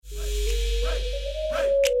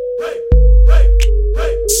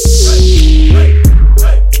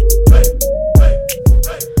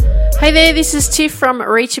Hey there, this is Tiff from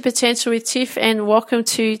Reach Your Potential with Tiff, and welcome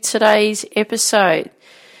to today's episode.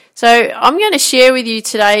 So I'm going to share with you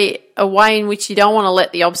today a way in which you don't want to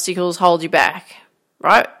let the obstacles hold you back,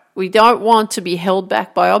 right? We don't want to be held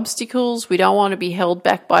back by obstacles. We don't want to be held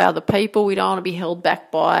back by other people. We don't want to be held back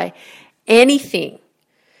by anything.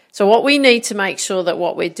 So what we need to make sure that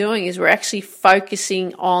what we're doing is we're actually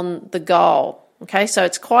focusing on the goal. Okay, so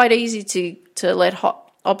it's quite easy to let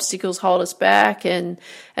obstacles hold us back and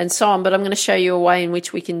so on, but I'm going to show you a way in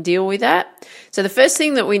which we can deal with that. So the first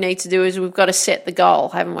thing that we need to do is we've got to set the goal,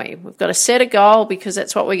 haven't we? We've got to set a goal because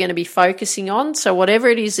that's what we're going to be focusing on. So whatever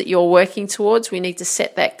it is that you're working towards, we need to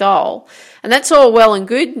set that goal. And that's all well and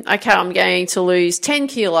good. Okay, I'm going to lose 10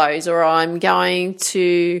 kilos, or I'm going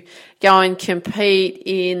to go and compete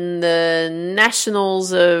in the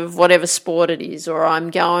nationals of whatever sport it is, or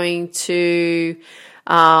I'm going to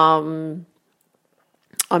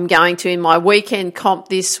in my weekend comp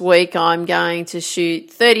this week, I'm going to shoot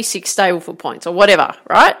 36 Stableford points or whatever,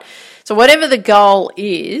 right? So whatever the goal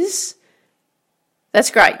is, that's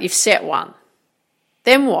great. You've set one.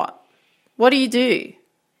 Then what? What do you do?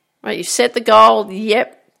 Right, you've set the goal.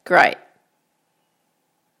 Yep, great.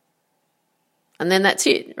 And then that's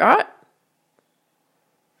it, right?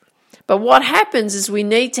 But what happens is we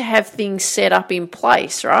need to have things set up in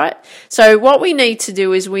place, right? So what we need to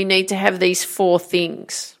do is we need to have these 4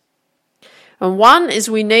 things. And one is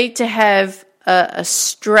we need to have a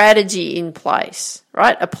strategy in place,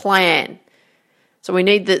 right? A plan. So we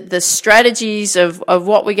need the strategies of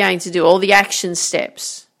what we're going to do, all the action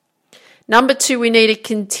steps. Number 2, we need a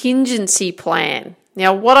contingency plan.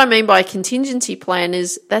 Now, what I mean by a contingency plan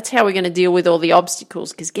is that's how we're going to deal with all the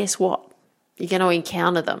obstacles, because guess what? You're going to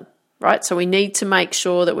encounter them. Right, so we need to make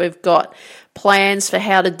sure that we've got plans for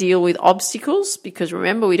how to deal with obstacles, because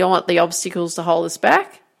remember, we don't want the obstacles to hold us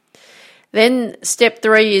back. Then step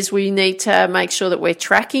 3 is we need to make sure that we're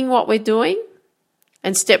tracking what we're doing.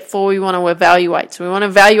 And step 4, we want to evaluate. So we want to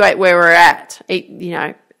evaluate where we're at,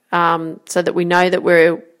 so that we know that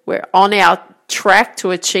we're on our track to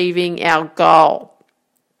achieving our goal.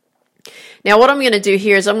 Now, what I'm going to do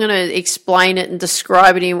here is I'm going to explain it and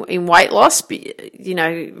describe it in weight loss,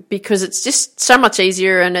 because it's just so much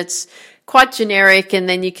easier and it's quite generic, and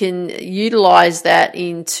then you can utilize that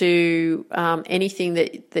into anything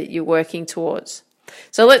that you're working towards.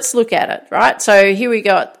 So let's look at it, right? So here we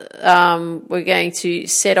got, we're going to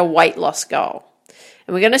set a weight loss goal.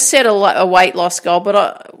 And we're going to set a weight loss goal,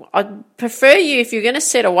 but I'd prefer you, if you're going to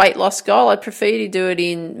set a weight loss goal, I'd prefer you to do it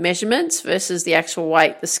in measurements versus the actual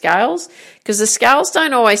weight, the scales, because the scales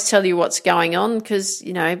don't always tell you what's going on, because,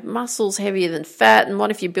 muscle's heavier than fat, and what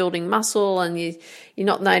if you're building muscle and you're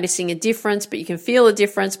not noticing a difference, but you can feel a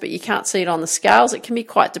difference, but you can't see it on the scales? It can be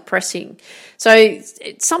quite depressing. So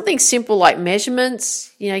it's something simple like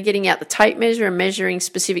measurements, getting out the tape measure and measuring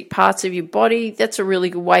specific parts of your body. That's a really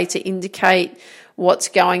good way to indicate what's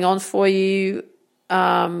going on for you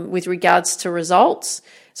with regards to results.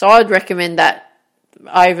 So I'd recommend that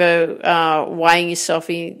over weighing yourself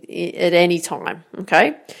at any time,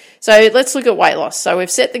 okay? So let's look at weight loss. So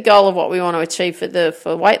we've set the goal of what we want to achieve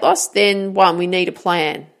for weight loss. Then we need a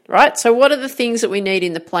plan, right? So what are the things that we need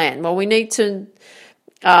in the plan? Well, we need to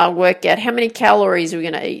work out how many calories we're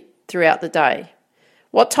going to eat throughout the day.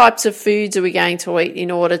 What types of foods are we going to eat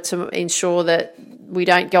in order to ensure that we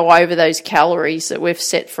don't go over those calories that we've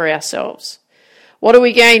set for ourselves? What are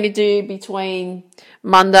we going to do between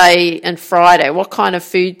Monday and Friday? What kind of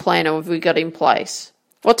food plan have we got in place?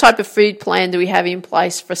 What type of food plan do we have in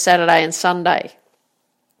place for Saturday and Sunday?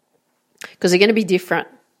 Because they're going to be different.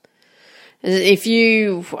 If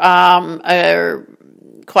you are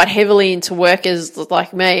quite heavily into workers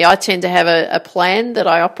like me, I tend to have a plan that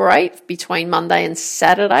I operate between Monday and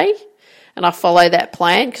Saturday, and I follow that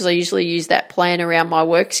plan because I usually use that plan around my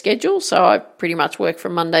work schedule, so I pretty much work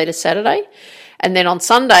from Monday to Saturday. And then on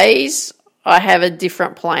Sundays, I have a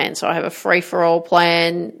different plan, so I have a free-for-all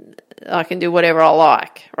plan. I can do whatever I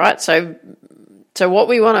like, right? So what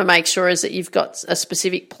we want to make sure is that you've got a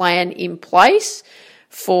specific plan in place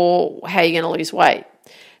for how you're going to lose weight.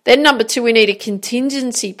 Then number 2, we need a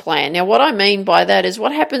contingency plan. Now, what I mean by that is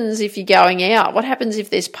what happens if you're going out? What happens if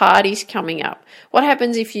there's parties coming up? What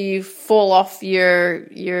happens if you fall off your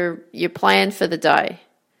plan for the day?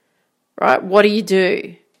 Right? What do you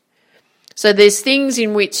do? So there's things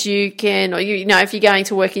in which you can, if you're going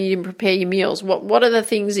to work and you didn't prepare your meals, what are the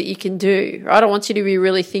things that you can do? Right? I want you to be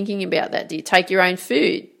really thinking about that. Do you take your own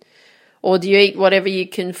food? Or do you eat whatever you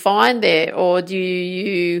can find there? Or do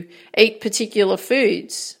you eat particular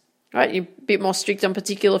foods? Right? You're a bit more strict on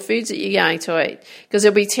particular foods that you're going to eat because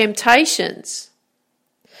there'll be temptations.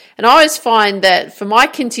 And I always find that for my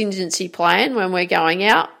contingency plan when we're going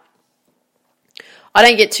out, I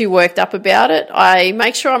don't get too worked up about it. I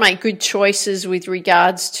make sure I make good choices with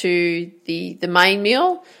regards to the main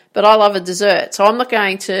meal, but I love a dessert. So I'm not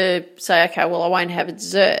going to say, okay, well, I won't have a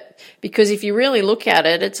dessert. Because if you really look at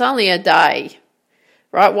it, it's only a day,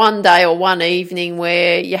 right? One day or one evening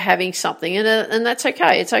where you're having something, and that's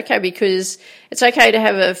okay. It's okay because it's okay to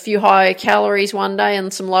have a few higher calories one day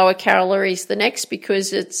and some lower calories the next,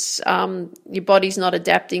 because it's your body's not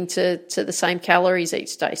adapting to the same calories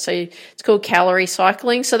each day. So it's called calorie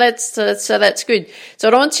cycling. So that's good. So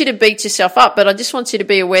I don't want you to beat yourself up, but I just want you to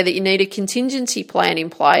be aware that you need a contingency plan in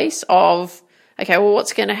place of, okay, well,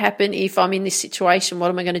 what's going to happen if I'm in this situation? What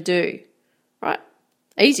am I going to do? Right?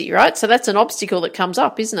 Easy, right? So that's an obstacle that comes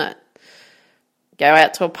up, isn't it? Go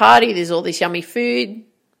out to a party, there's all this yummy food.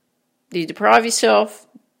 Do you deprive yourself?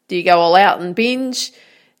 Do you go all out and binge?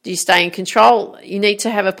 Do you stay in control? You need to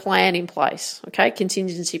have a plan in place, okay?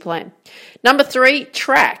 Contingency plan. Number 3,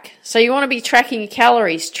 track. So you want to be tracking your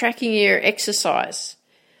calories, tracking your exercise,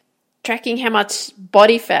 tracking how much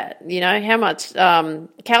body fat, how much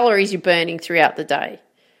calories you're burning throughout the day.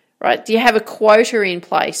 Right? Do you have a quota in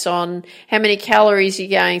place on how many calories you're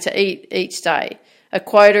going to eat each day? A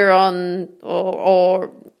quota on,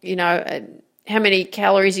 or how many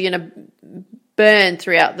calories you're going to burn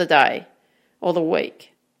throughout the day or the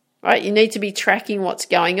week, right? You need to be tracking what's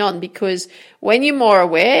going on, because when you're more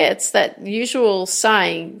aware, it's that usual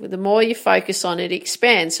saying, the more you focus on it,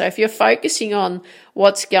 expands. So if you're focusing on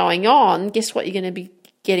what's going on, guess what? You're going to be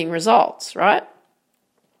getting results, right?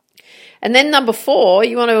 And then number 4,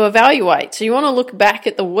 you want to evaluate. So you want to look back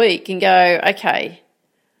at the week and go, okay,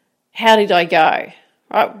 how did I go?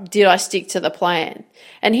 Right? Did I stick to the plan?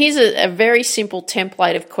 And here's a very simple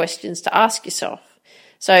template of questions to ask yourself.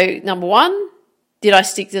 So number 1, did I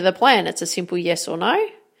stick to the plan? It's a simple yes or no.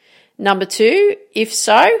 Number 2, if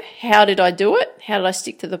so, how did I do it? How did I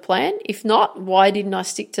stick to the plan? If not, why didn't I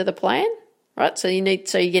stick to the plan? Right? So you're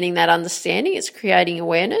getting that understanding. It's creating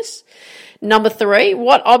awareness. Number 3,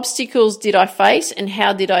 what obstacles did I face and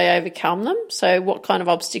how did I overcome them? So what kind of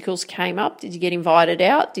obstacles came up? Did you get invited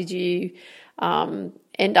out? Did you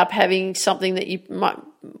end up having something that you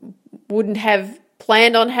wouldn't have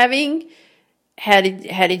planned on having? How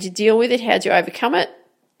did you deal with it? How did you overcome it?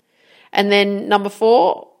 And then number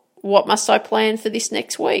 4, what must I plan for this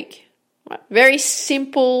next week? Right. Very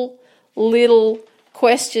simple little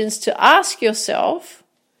questions to ask yourself,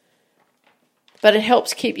 but it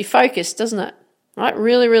helps keep you focused, doesn't it? Right?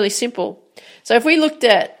 Really, really simple. So if we looked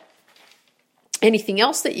at anything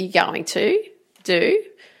else that you're going to do,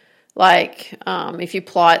 like if you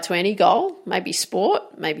apply it to any goal, maybe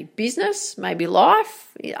sport, maybe business, maybe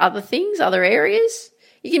life, other things, other areas,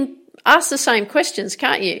 you can ask the same questions,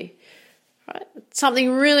 can't you? Right?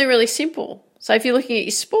 Something really, really simple. So if you're looking at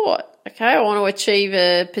your sport, okay, I want to achieve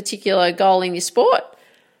a particular goal in your sport.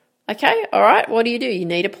 Okay, all right, what do? You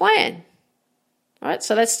need a plan. Right,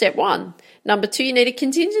 so that's step 1. Number 2, you need a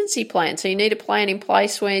contingency plan. So you need a plan in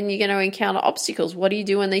place when you're going to encounter obstacles. What do you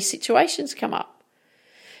do when these situations come up?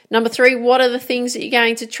 Number 3, what are the things that you're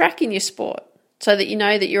going to track in your sport so that you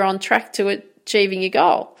know that you're on track to achieving your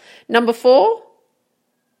goal? Number 4,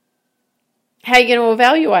 how are you going to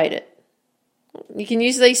evaluate it? You can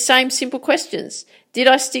use these same simple questions. Did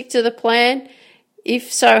I stick to the plan?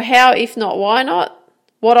 If so, how? If not, why not?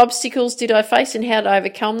 What obstacles did I face and how did I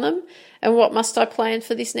overcome them? And what must I plan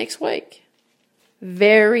for this next week?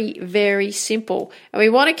 Very, very simple. And we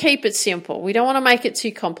want to keep it simple. We don't want to make it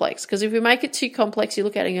too complex, because if we make it too complex, you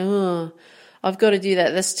look at it and go, oh, I've got to do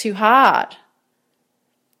that. That's too hard.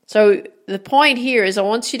 So the point here is I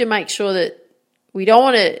want you to make sure that we don't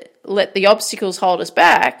want to let the obstacles hold us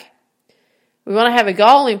back. We want to have a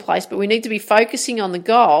goal in place, but we need to be focusing on the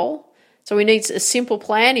goal. So we need a simple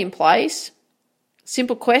plan in place,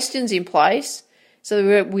 simple questions in place, so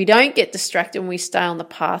that we don't get distracted and we stay on the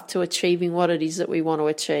path to achieving what it is that we want to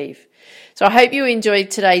achieve. So I hope you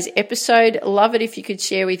enjoyed today's episode. Love it if you could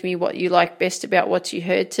share with me what you like best about what you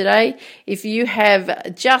heard today. If you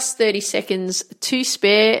have just 30 seconds to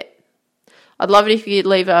spare, I'd love it if you could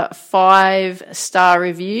leave a 5-star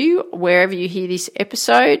review wherever you hear this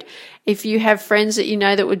episode. If you have friends that you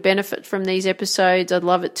know that would benefit from these episodes, I'd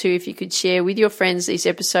love it too if you could share with your friends these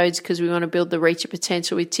episodes, because we want to build the Reach Your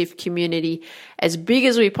Potential with Tiff community as big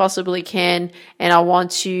as we possibly can. And I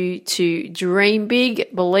want you to dream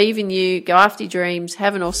big, believe in you, go after your dreams.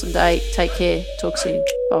 Have an awesome day. Take care. Talk soon.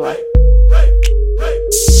 Bye-bye.